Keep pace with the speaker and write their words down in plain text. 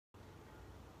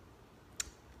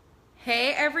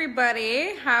Hey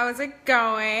everybody, how's it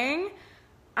going?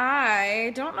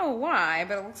 I don't know why,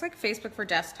 but it looks like Facebook for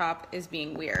desktop is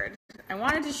being weird. I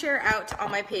wanted to share out to all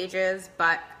my pages,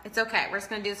 but it's okay. We're just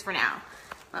gonna do this for now.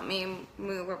 Let me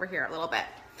move over here a little bit.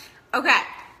 Okay,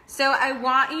 so I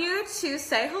want you to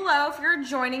say hello if you're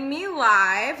joining me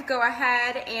live. Go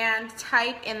ahead and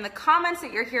type in the comments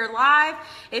that you're here live.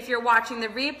 If you're watching the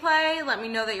replay, let me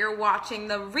know that you're watching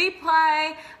the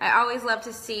replay. I always love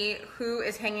to see who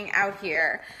is hanging out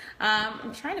here.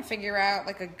 I'm trying to figure out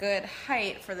like a good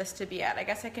height for this to be at. I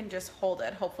guess I can just hold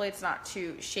it. Hopefully it's not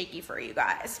too shaky for you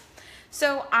guys.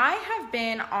 So I have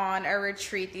been on a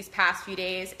retreat these past few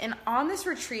days, and on this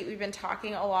retreat we've been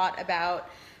talking a lot about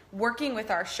working with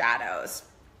our shadows.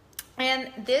 And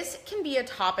this can be a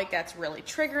topic that's really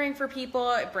triggering for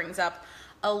people. It brings up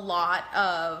a lot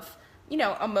of,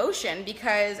 emotion,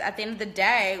 because at the end of the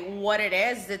day, what it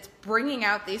is, it's bringing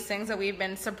out these things that we've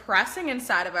been suppressing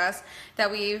inside of us,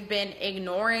 that we've been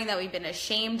ignoring, that we've been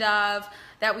ashamed of,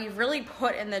 that we've really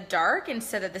put in the dark and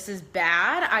said that this is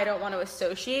bad. I don't want to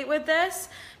associate with this,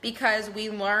 because we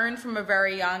learned from a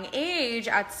very young age,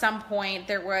 at some point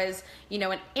there was,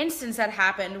 an instance that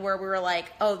happened where we were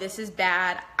like, oh, this is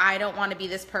bad. I don't want to be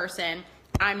this person.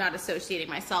 I'm not associating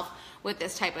myself with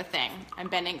this type of thing. I'm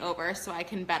bending over so I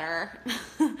can better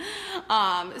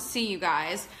see you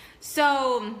guys.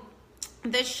 So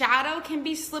the shadow can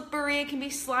be slippery, it can be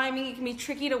slimy, it can be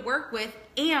tricky to work with,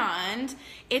 and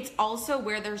it's also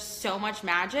where there's so much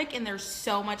magic and there's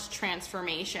so much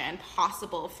transformation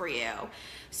possible for you.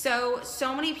 So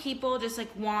many people just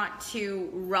want to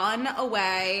run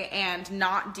away and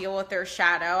not deal with their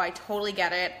shadow. I totally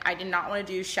get it. I did not want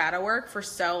to do shadow work for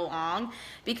so long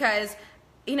because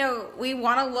we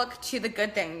want to look to the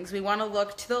good things. We want to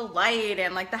look to the light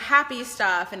and the happy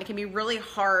stuff. And it can be really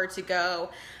hard to go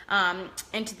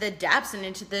into the depths and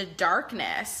into the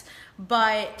darkness.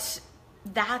 But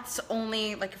that's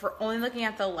only, if we're only looking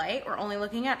at the light, we're only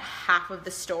looking at half of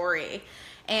the story.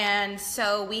 And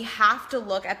so we have to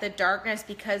look at the darkness,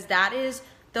 because that is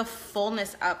the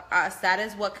fullness of us. That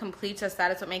is what completes us.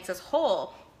 That is what makes us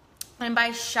whole. And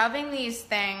by shoving these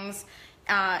things,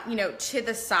 to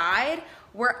the side,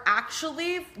 we're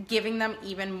actually giving them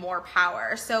even more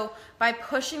power. So by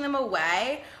pushing them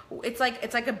away, it's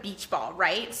like a beach ball,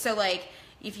 right? So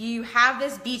if you have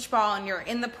this beach ball and you're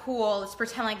in the pool, let's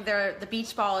pretend like the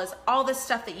beach ball is all this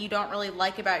stuff that you don't really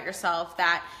like about yourself,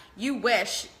 that you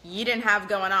wish you didn't have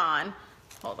going on.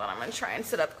 Hold on, I'm gonna try and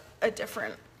set up a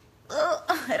different,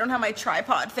 I don't have my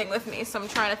tripod thing with me, so I'm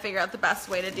trying to figure out the best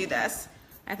way to do this.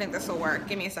 I think this will work.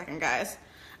 Give me a second, guys.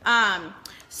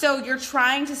 So you're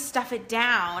trying to stuff it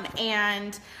down,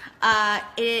 and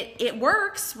it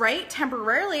works, right?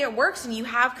 Temporarily it works, and you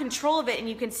have control of it, and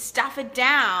you can stuff it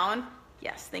down.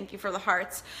 Yes, thank you for the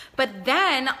hearts. But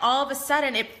then all of a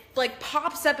sudden it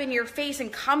pops up in your face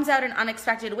and comes out in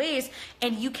unexpected ways,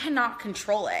 and you cannot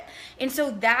control it. And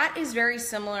so that is very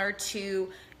similar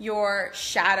to your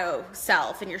shadow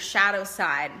self and your shadow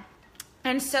side.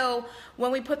 And so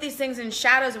when we put these things in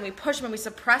shadows and we push them and we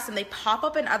suppress them, they pop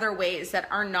up in other ways that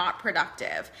are not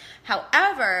productive.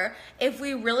 However, if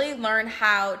we really learn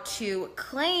how to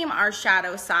claim our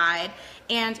shadow side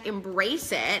and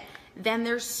embrace it, then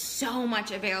there's so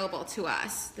much available to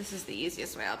us. This is the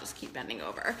easiest way. I'll just keep bending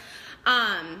over.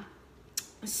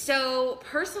 So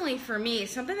personally for me,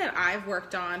 something that I've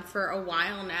worked on for a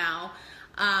while now,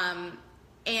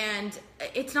 and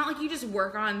it's not like you just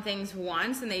work on things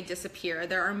once and they disappear.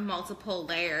 There are multiple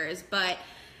layers, but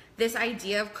this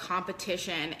idea of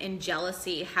competition and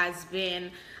jealousy has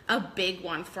been a big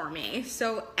one for me.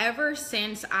 So ever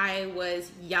since I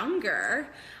was younger,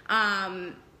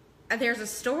 there's a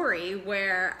story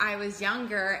where I was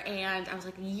younger and I was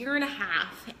a year and a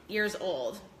half years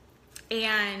old.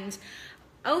 And,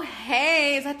 oh,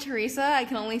 hey, is that Teresa? I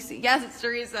can only see, yes, it's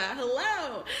Teresa.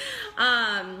 Hello.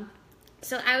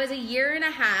 So I was a year and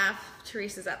a half,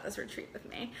 Teresa's at this retreat with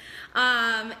me.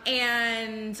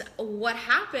 And what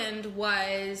happened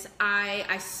was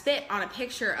I spit on a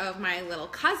picture of my little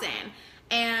cousin,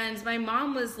 and my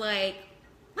mom was like,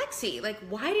 Lexi,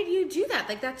 why did you do that?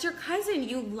 That's your cousin,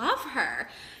 you love her.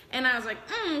 And I was like,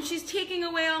 she's taking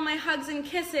away all my hugs and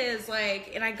kisses,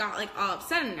 and I got all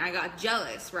upset and I got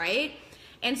jealous, right?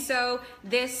 And so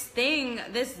this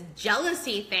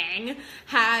jealousy thing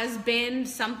has been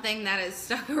something that has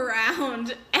stuck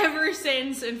around ever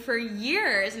since and for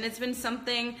years. And it's been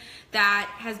something that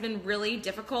has been really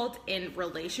difficult in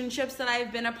relationships that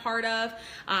I've been a part of.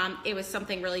 It was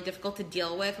something really difficult to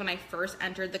deal with when I first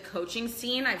entered the coaching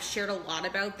scene. I've shared a lot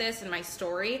about this in my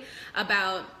story,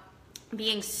 about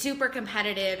being super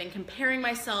competitive and comparing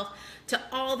myself to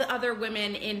all the other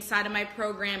women inside of my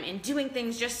program and doing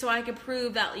things just so I could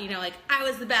prove that, you know, like I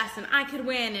was the best and I could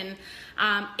win. And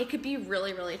it could be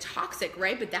really, really toxic,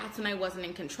 right? But that's when I wasn't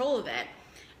in control of it.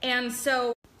 And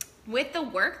so with the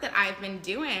work that I've been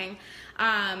doing,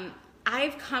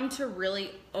 I've come to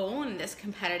really own this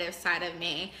competitive side of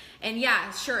me. And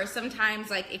yeah, sure, sometimes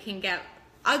like it can get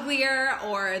uglier,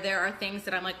 or there are things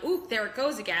that I'm like, ooh, there it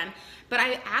goes again. But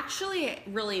I actually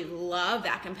really love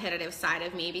that competitive side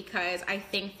of me, because I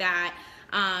think that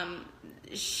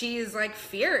she's like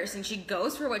fierce and she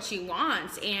goes for what she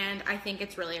wants, and I think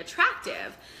it's really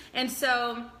attractive. And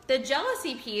so the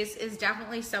jealousy piece is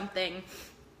definitely something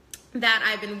that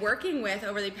I've been working with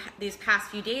over these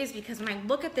past few days, because when I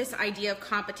look at this idea of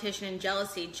competition and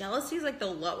jealousy, jealousy is like the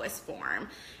lowest form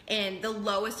and the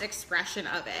lowest expression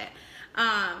of it.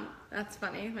 That's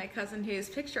funny. My cousin whose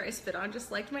picture I spit on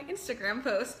just liked my Instagram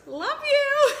post. Love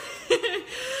you!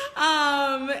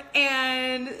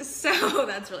 And so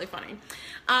that's really funny.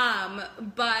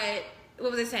 But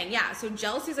what was I saying? Yeah, so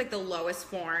jealousy is like the lowest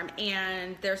form,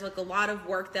 and there's like a lot of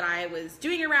work that I was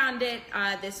doing around it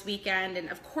this weekend, and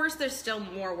of course there's still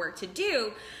more work to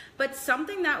do, but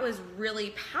something that was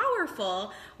really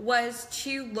powerful was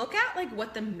to look at like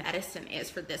what the medicine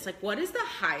is for this. Like, what is the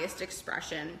highest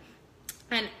expression?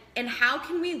 And how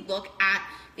can we look at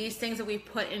these things that we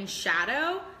put in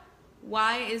shadow?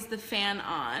 Why is the fan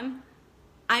on?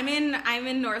 I'm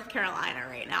in North Carolina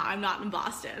right now. I'm not in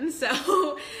Boston,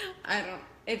 so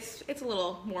it's a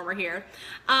little warmer here.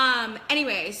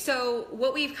 Anyway, so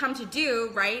what we've come to do,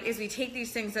 right, is we take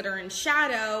these things that are in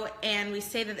shadow and we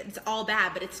say that it's all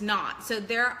bad, but it's not. So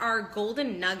there are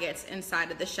golden nuggets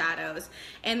inside of the shadows,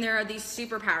 and there are these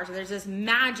superpowers, and there's this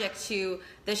magic to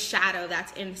the shadow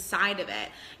that's inside of it.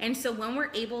 And so when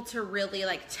we're able to really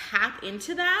like tap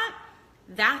into that,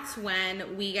 that's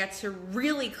when we get to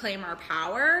really claim our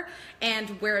power and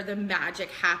where the magic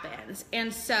happens.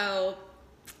 And so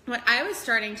what I was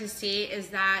starting to see is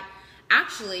that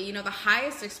actually, you know, the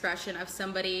highest expression of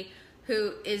somebody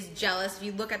who is jealous, if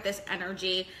you look at this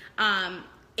energy,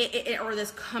 or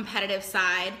this competitive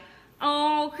side.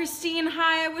 Oh, Christine,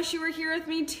 hi, I wish you were here with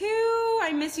me too.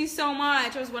 I miss you so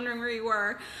much. I was wondering where you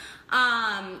were.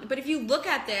 But if you look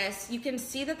at this, you can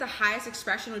see that the highest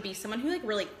expression would be someone who like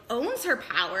really owns her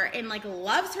power and like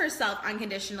loves herself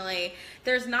unconditionally.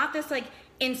 There's not this like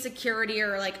insecurity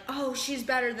or like, oh, she's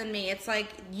better than me. It's like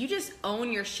you just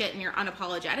own your shit and you're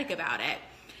unapologetic about it.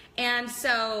 And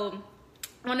so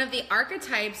one of the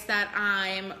archetypes that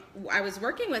I was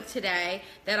working with today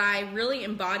that I really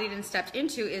embodied and stepped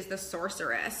into is the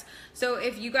Sorceress. So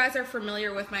if you guys are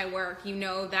familiar with my work, you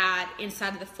know that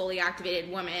inside of the Fully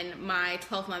Activated Woman, my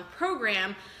 12-month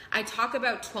program, I talk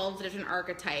about 12 different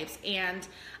archetypes, and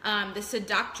the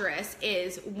Seductress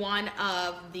is one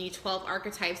of the 12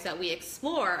 archetypes that we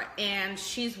explore, and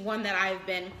she's one that I've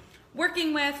been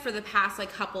working with for the past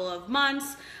like couple of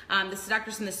months. The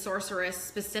Seductress and the Sorceress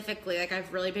specifically, like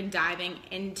I've really been diving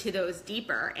into those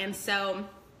deeper. And so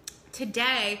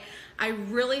today I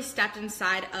really stepped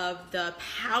inside of the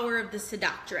power of the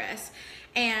Seductress,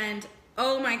 and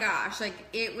oh my gosh, like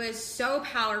it was so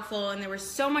powerful, and there was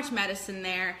so much medicine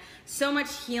there, so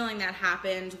much healing that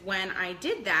happened when I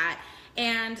did that.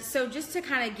 And so just to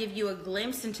kind of give you a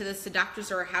glimpse into the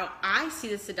Seductress, or how I see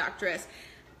the Seductress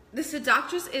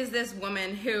is this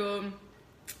woman who,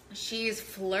 she's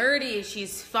flirty,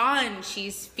 she's fun,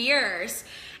 she's fierce,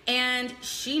 and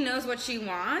she knows what she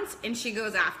wants, and she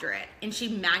goes after it, and she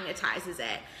magnetizes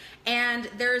it. And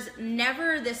there's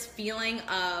never this feeling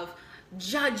of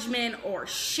judgment or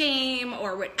shame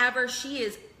or whatever. She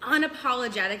is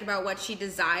unapologetic about what she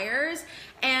desires,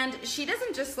 and she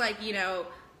doesn't just like, you know,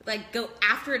 like go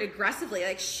after it aggressively.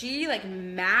 Like she like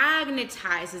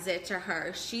magnetizes it to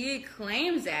her. She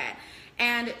claims it.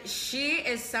 And she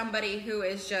is somebody who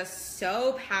is just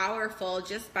so powerful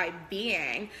just by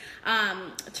being.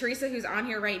 Teresa, who's on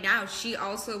here right now, she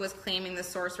also was claiming the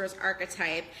Sorceress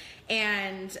archetype,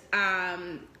 and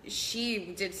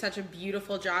she did such a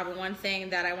beautiful job. And one thing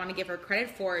that I want to give her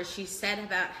credit for is she said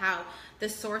about how the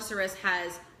Sorceress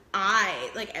has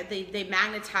they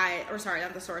magnetize, or sorry,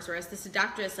 not the Sorceress, the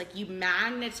Seductress, like you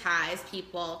magnetize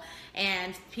people,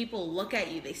 and people look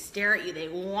at you, they stare at you, they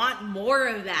want more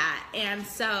of that. And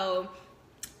so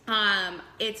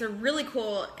it's a really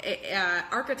cool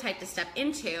archetype to step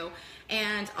into.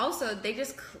 And also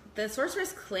the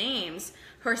Sorceress claims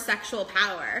her sexual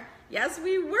power. Yes,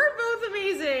 we were both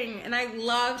amazing, and I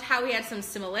loved how we had some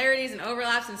similarities and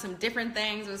overlaps and some different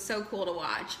things. It was so cool to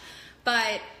watch.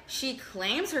 but she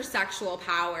claims her sexual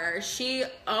power. She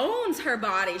owns her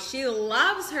body. She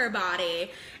loves her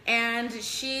body, and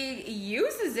she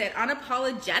uses it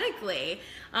unapologetically.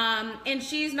 And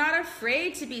she's not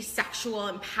afraid to be sexual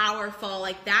and powerful.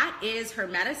 Like, that is her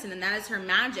medicine and that is her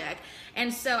magic.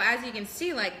 And so as you can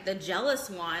see, like, the jealous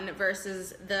one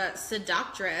versus the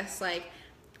seductress, like,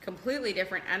 completely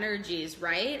different energies,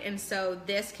 right? And so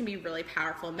this can be really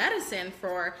powerful medicine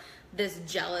for this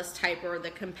jealous type or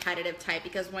the competitive type,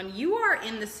 because when you are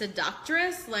in the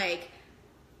seductress, like,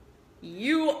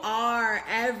 you are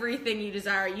everything you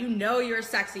desire. You know you're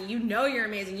sexy. You know you're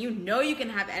amazing. You know you can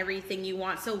have everything you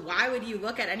want. So why would you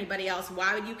look at anybody else?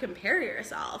 Why would you compare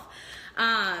yourself?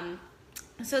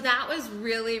 So that was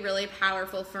really, really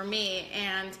powerful for me.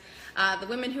 And the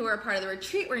women who were a part of the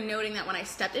retreat were noting that when I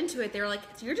stepped into it, they were like,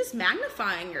 you're just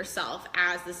magnifying yourself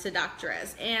as the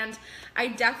seductress. And I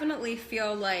definitely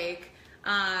feel like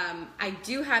I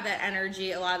do have that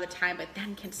energy a lot of the time, but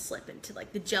then can slip into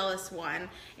like the jealous one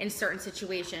in certain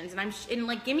situations. And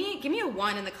like, give me a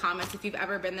 1 in the comments if you've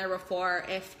ever been there before.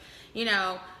 If, you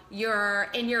know, you're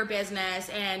in your business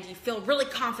and you feel really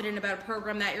confident about a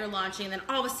program that you're launching, and then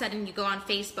all of a sudden you go on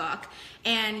Facebook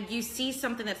and you see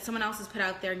something that someone else has put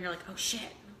out there and you're like, oh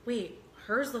shit, wait,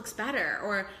 hers looks better.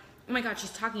 Or, oh my God,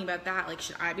 she's talking about that. Like,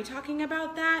 should I be talking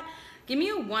about that? Give me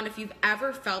a 1 if you've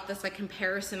ever felt this like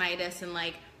comparisonitis and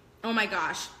like, oh my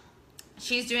gosh,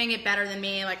 she's doing it better than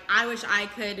me. Like, I wish I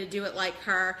could do it like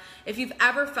her. If you've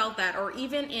ever felt that, or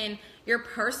even in your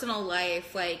personal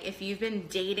life, like if you've been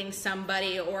dating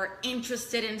somebody or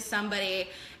interested in somebody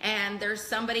and there's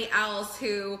somebody else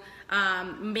who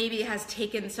maybe has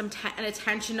taken some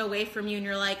attention away from you and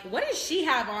you're like, what does she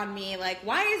have on me? Like,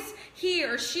 why is he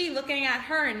or she looking at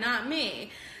her and not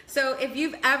me? So if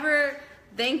you've ever,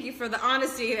 thank you for the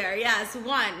honesty there. Yes,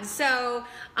 1. So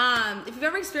if you've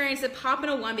ever experienced it, pop in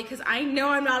a 1, because I know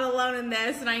I'm not alone in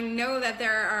this, and I know that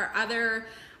there are other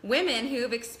women who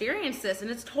have experienced this, and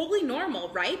it's totally normal,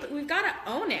 right? But we've got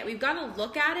to own it. We've got to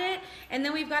look at it, and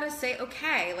then we've got to say,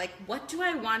 okay, like, what do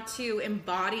I want to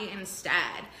embody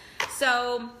instead?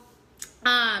 So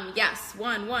yes,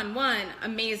 1, 1, 1,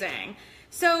 amazing.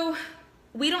 So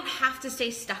we don't have to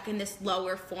stay stuck in this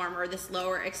lower form or this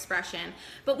lower expression,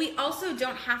 but we also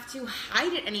don't have to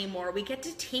hide it anymore. We get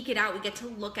to take it out, we get to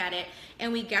look at it,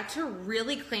 and we get to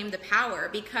really claim the power.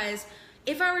 Because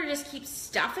if I were to just keep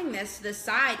stuffing this to the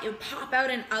side, it would pop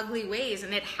out in ugly ways,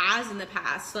 and it has in the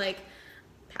past. Like,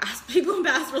 past people in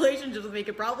past relationships with me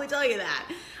could probably tell you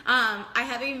that. I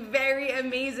have a very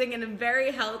amazing and a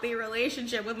very healthy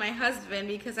relationship with my husband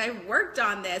because I've worked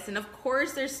on this, and of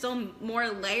course there's still more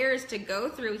layers to go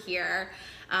through here.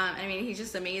 I mean, he's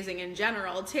just amazing in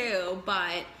general too,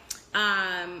 but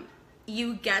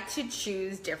you get to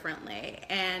choose differently,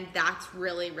 and that's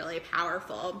really, really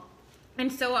powerful.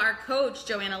 And so our coach,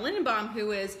 Joanna Lindenbaum,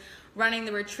 who is running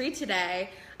the retreat today,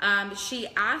 she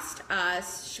asked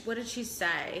us, what did she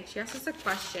say? She asked us a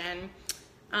question.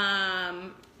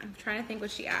 I'm trying to think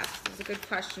what she asked. It was a good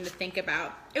question to think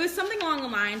about. It was something along the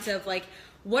lines of like,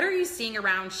 what are you seeing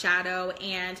around shadow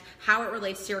and how it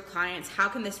relates to your clients? How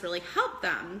can this really help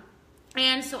them?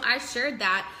 And so I shared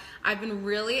that I've been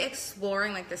really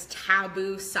exploring like this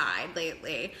taboo side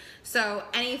lately. So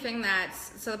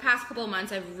so the past couple of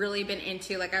months I've really been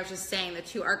into, like I was just saying, the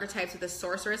 2 archetypes of the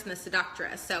sorceress and the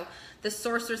seductress. So the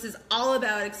sorceress is all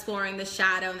about exploring the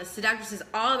shadow, and the seductress is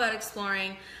all about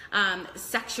exploring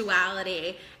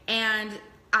sexuality. And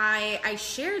I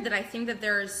shared that I think that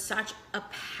there is such a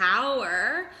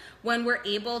power when we're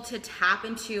able to tap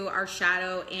into our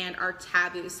shadow and our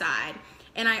taboo side.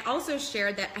 And I also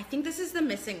shared that I think this is the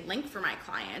missing link for my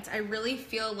clients. I really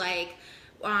feel like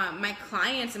my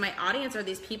clients and my audience are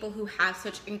these people who have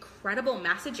such incredible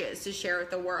messages to share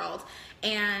with the world.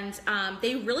 And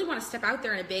they really want to step out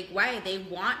there in a big way. They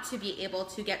want to be able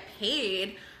to get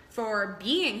paid for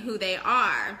being who they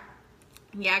are.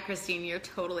 Yeah, Christine, you're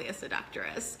totally a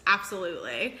seductress.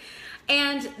 Absolutely.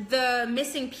 And the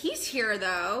missing piece here,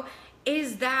 though,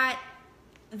 is that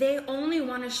they only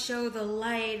want to show the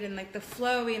light and like the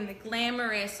flowy and the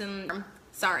glamorous and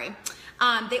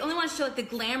they only want to show like the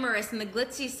glamorous and the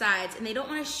glitzy sides, and they don't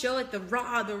want to show like the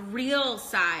raw, the real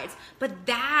sides. But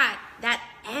that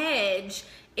edge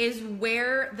is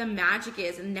where the magic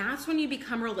is, and that's when you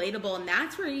become relatable, and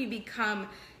that's where you become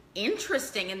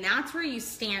interesting, and that's where you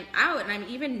stand out. And I'm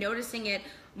even noticing it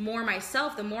more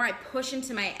myself. The more I push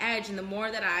into my edge and the more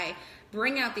that I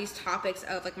bring out these topics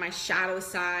of like my shadow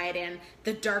side and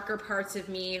the darker parts of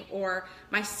me, or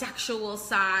my sexual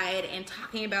side, and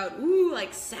talking about, ooh,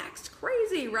 like sex,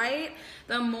 crazy, right?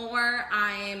 The more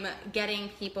I'm getting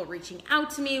people reaching out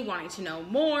to me, wanting to know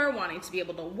more, wanting to be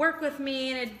able to work with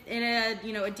me in a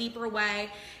you know, a deeper way.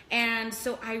 And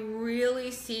so I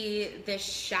really see this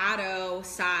shadow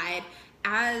side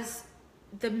as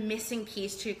the missing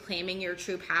piece to claiming your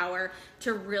true power,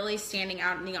 to really standing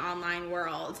out in the online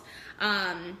world.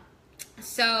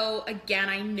 So again,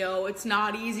 I know it's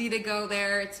not easy to go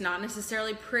there. It's not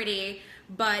necessarily pretty,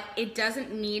 but it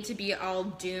doesn't need to be all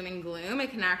doom and gloom.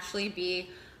 It can actually be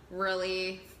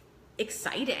really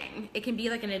exciting. It can be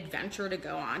like an adventure to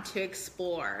go on, to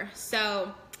explore.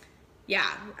 So yeah,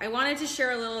 I wanted to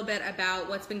share a little bit about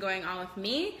what's been going on with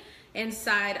me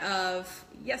inside of,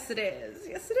 yes it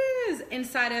is,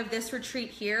 inside of this retreat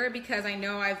here, because I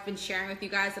know I've been sharing with you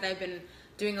guys that I've been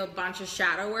doing a bunch of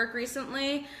shadow work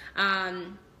recently,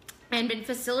 and been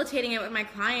facilitating it with my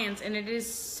clients, and it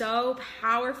is so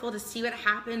powerful to see what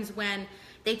happens when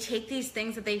they take these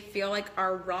things that they feel like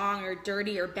are wrong or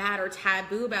dirty or bad or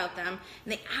taboo about them,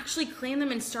 and they actually claim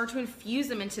them and start to infuse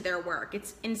them into their work.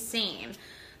 It's insane.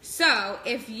 So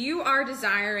if you are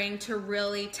desiring to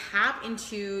really tap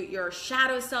into your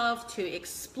shadow self, to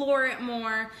explore it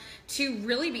more, to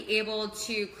really be able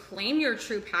to claim your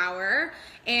true power,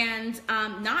 and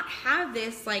not have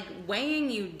this like weighing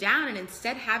you down, and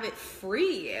instead have it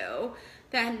free you,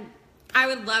 then I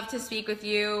would love to speak with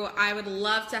you. I would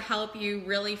love to help you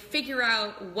really figure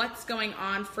out what's going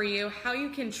on for you, how you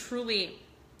can truly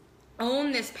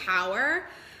own this power.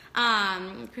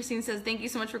 Christine says, thank you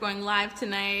so much for going live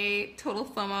tonight. Total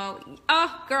FOMO.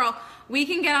 Oh, girl, we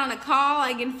can get on a call.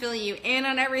 I can fill you in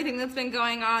on everything that's been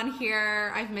going on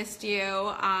here. I've missed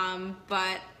you,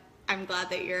 but I'm glad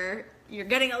that you're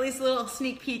getting at least a little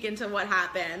sneak peek into what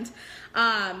happened.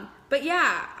 But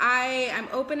yeah, I'm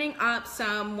opening up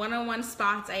some one-on-one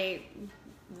spots. I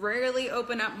rarely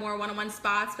open up more one-on-one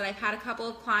spots, but I've had a couple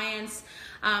of clients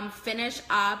finish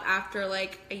up after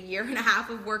like a year and a half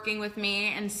of working with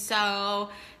me, and so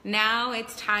now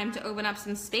it's time to open up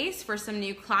some space for some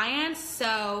new clients.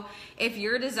 So if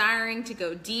you're desiring to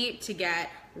go deep, to get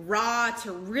raw,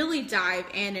 to really dive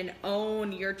in and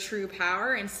own your true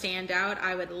power and stand out,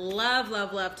 I would love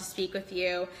to speak with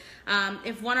you.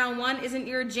 If one-on-one isn't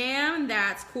your jam,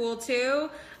 that's cool too.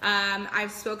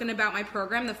 I've spoken about my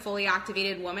program, The Fully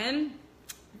Activated Woman.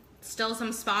 Still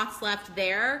some spots left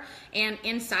there, and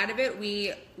inside of it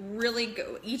we really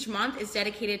go, each month is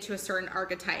dedicated to a certain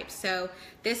archetype. So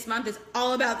this month is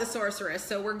all about the Sorceress,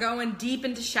 so we're going deep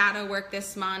into shadow work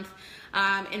this month,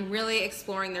 and really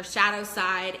exploring their shadow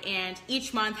side, and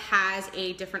each month has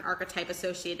a different archetype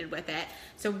associated with it.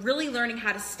 So really learning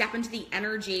how to step into the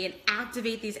energy and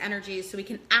activate these energies so we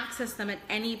can access them at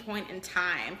any point in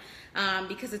time,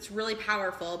 because it's really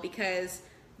powerful, because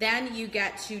then you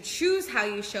get to choose how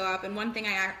you show up. And one thing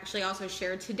I actually also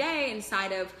shared today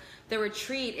inside of the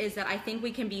retreat is that I think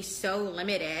we can be so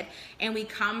limited, and we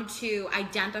come to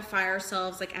identify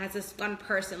ourselves like as this one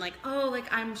person, like, oh, like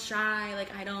I'm shy,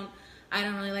 like I don't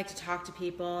really like to talk to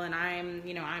people, and I'm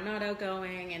not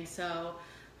outgoing, and so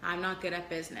I'm not good at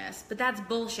business. But that's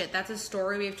bullshit. That's a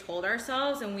story we've told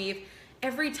ourselves, and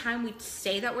every time we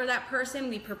say that we're that person,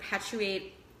 we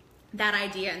perpetuate that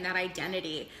idea and that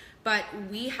identity. But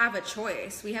we have a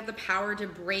choice. We have the power to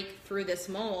break through this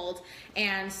mold.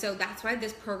 And so that's why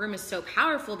this program is so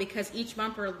powerful, because each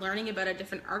month we're learning about a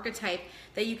different archetype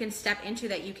that you can step into,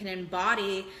 that you can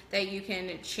embody, that you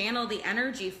can channel the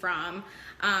energy from,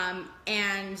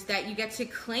 and that you get to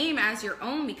claim as your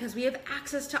own, because we have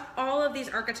access to all of these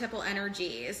archetypal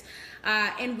energies.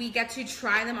 And we get to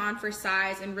try them on for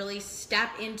size and really step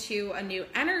into a new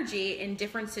energy in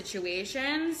different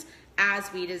situations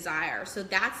as we desire. So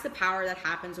that's the power that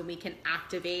happens when we can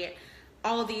activate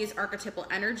all these archetypal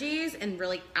energies and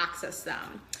really access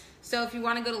them. So if you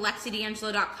want to go to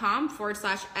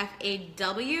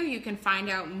lexidangelo.com/FAW, you can find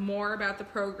out more about the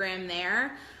program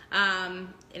there.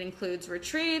 It includes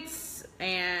retreats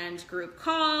and group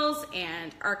calls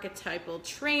and archetypal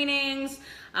trainings,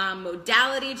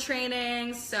 modality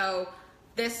trainings. So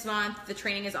this month the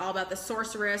training is all about the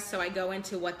Sorceress, so I go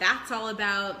into what that's all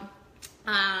about.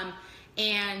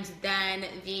 And then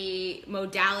the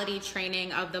modality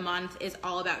training of the month is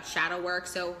all about shadow work.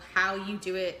 So how you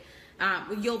do it,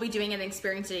 you'll be doing it and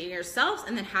experiencing it yourselves,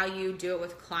 and then how you do it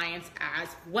with clients as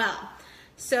well.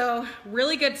 So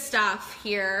really good stuff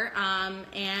here,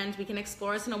 and we can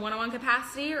explore this in a one-on-one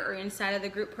capacity or inside of the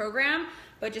group program,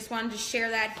 but just wanted to share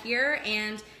that here.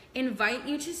 And invite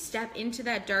you to step into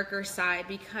that darker side,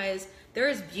 because there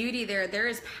is beauty there, there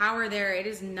is power there. It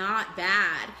is not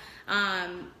bad.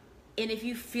 And if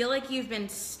you feel like you've been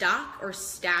stuck or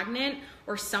stagnant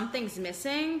or something's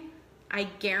missing, I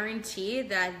guarantee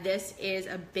that this is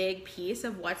a big piece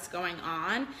of what's going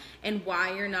on and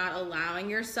why you're not allowing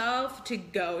yourself to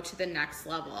go to the next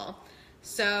level.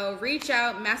 So reach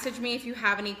out, message me if you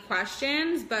have any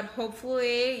questions, but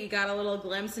hopefully you got a little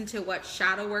glimpse into what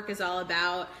shadow work is all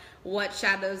about, what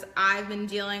shadows I've been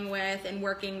dealing with and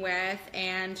working with,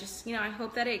 and just, I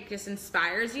hope that it just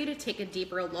inspires you to take a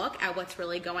deeper look at what's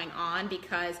really going on,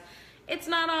 because it's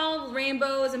not all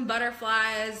rainbows and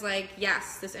butterflies. Like,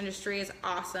 yes, this industry is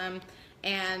awesome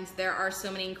and there are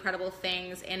so many incredible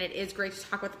things, and it is great to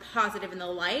talk about the positive and the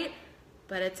light,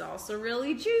 but it's also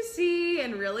really juicy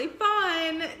and really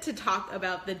fun to talk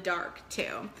about the dark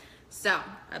too. So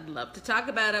I'd love to talk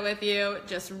about it with you.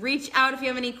 Just reach out if you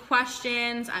have any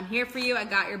questions. I'm here for you. I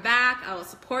got your back. I will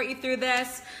support you through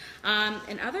this.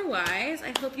 And otherwise,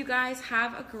 I hope you guys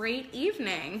have a great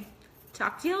evening.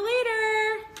 Talk to you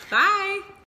later. Bye.